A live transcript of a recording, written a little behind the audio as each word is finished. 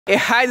Hey,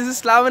 hi, this is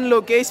Slavan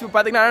Lokesh. இப்போ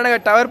பார்த்தீங்கன்னா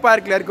நாங்கள் டவர்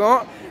பார்க்கில் இருக்கோம்.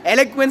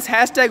 எலக்வன்ஸ்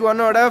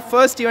 #1ஓட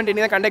ஃபர்ஸ்ட் ஈவெண்ட்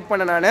இன்னைக்கு கண்டக்ட்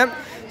பண்ண நான்.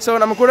 ஸோ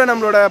நம்ம கூட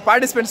நம்மளோட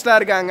பார்ட்டிசிபென்ட்ஸ்லாம்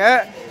இருக்காங்க.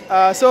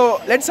 So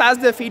let's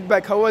ask the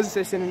feedback. How was the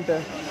session?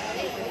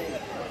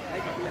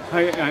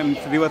 Hi, I'm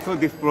Srivaso.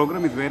 This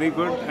program is very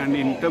good, and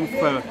in terms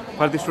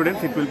for the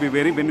students, it will be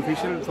very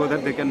beneficial so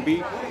that they can be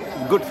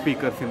good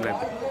speakers in that.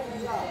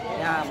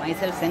 Yeah,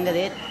 myself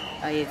Sengadir.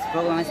 Its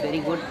program is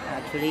very good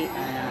actually,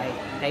 and I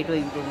try to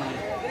improve my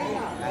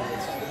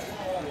language.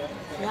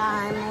 Yeah,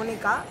 I'm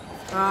Monica.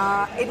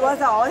 It was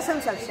an awesome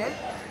section.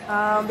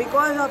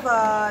 Because of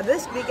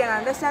this, we can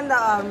understand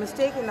the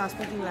mistake in our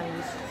speaking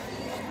language.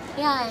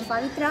 Yeah, I'm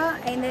Pavitra.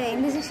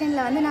 இந்த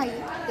செஷனில் வந்து நான்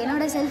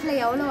என்னோட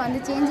செல்ஃபில் எவ்வளோ வந்து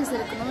changes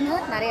இருக்கணும்னு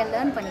நிறைய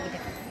learn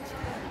பண்ணிக்கிட்டேன்.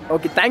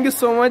 Okay, thank you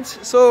so much.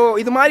 So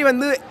இது மாதிரி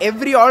வந்து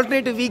every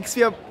alternative weeks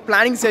we are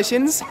planning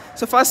sessions.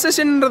 So first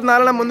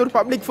செஷன்றதுனால நம்ம வந்து ஒரு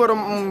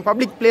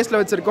பப்ளிக் பிளேஸில்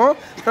வச்சுருக்கோம்.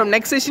 From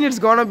next session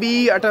it's gonna be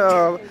at a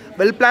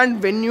well planned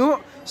venue.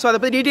 So அதை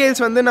பற்றி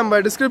டீட்டெயில்ஸ் வந்து நம்ம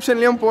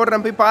டிஸ்கிரிப்ஷன்லேயும்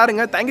போடுறேன், போய்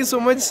பாருங்கள். Thank you so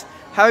much.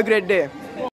 Have a great day.